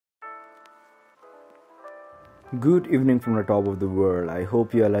Good evening from the top of the world. I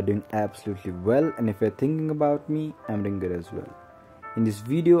hope you all are doing absolutely well, and if you're thinking about me, I'm doing good as well. In this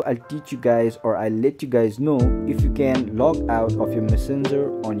video, I'll teach you guys, or I'll let you guys know if you can log out of your messenger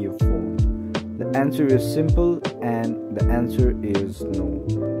on your phone. The answer is simple and the answer is no.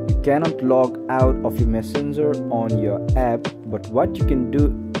 You cannot log out of your messenger on your app, but what you can do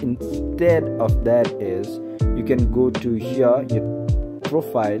instead of that is you can go to here, your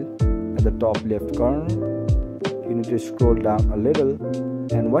profile at the top left corner. You need to scroll down a little,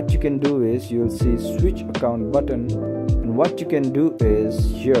 and what you can do is you'll see switch account button, and what you can do is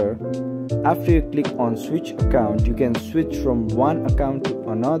here, after you click on switch account, you can switch from one account to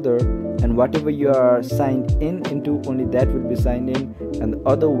another, and whatever you are signed in into, only that will be signed in, and the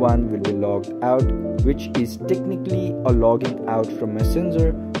other one will be logged out, which is technically a logging out from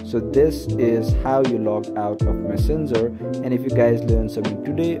Messenger. So this is how you log out of Messenger. And if you guys learned something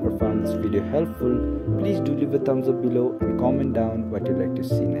today or found this video helpful, please do leave a thumbs up below and comment down what you'd like to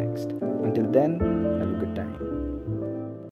see next. Until then,